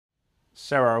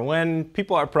Sarah, when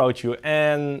people approach you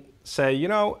and say, you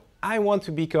know, I want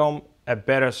to become a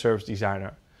better service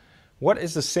designer, what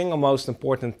is the single most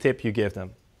important tip you give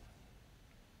them?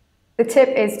 The tip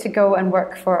is to go and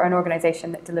work for an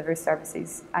organization that delivers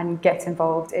services and get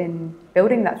involved in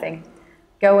building that thing.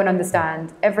 Go and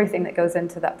understand everything that goes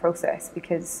into that process,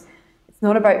 because it's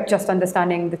not about just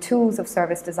understanding the tools of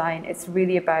service design. It's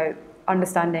really about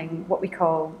understanding what we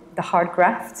call the hard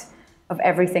graft of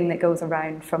everything that goes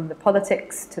around, from the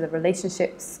politics to the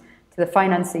relationships to the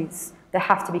finances that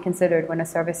have to be considered when a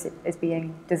service is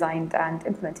being designed and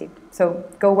implemented. So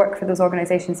go work for those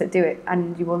organizations that do it,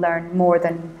 and you will learn more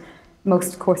than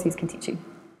most courses can teach you.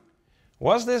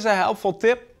 Was this a helpful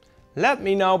tip? Let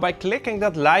me know by clicking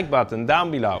that like button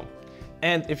down below.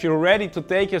 And if you're ready to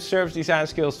take your service design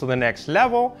skills to the next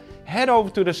level, head over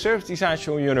to the Service Design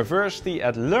Show University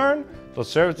at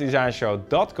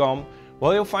learn.servicedesignshow.com,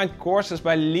 where you'll find courses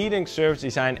by leading service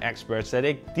design experts that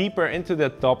dig deeper into the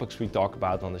topics we talk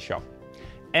about on the show.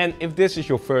 And if this is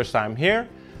your first time here,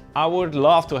 I would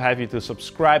love to have you to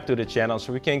subscribe to the channel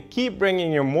so we can keep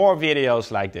bringing you more videos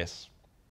like this.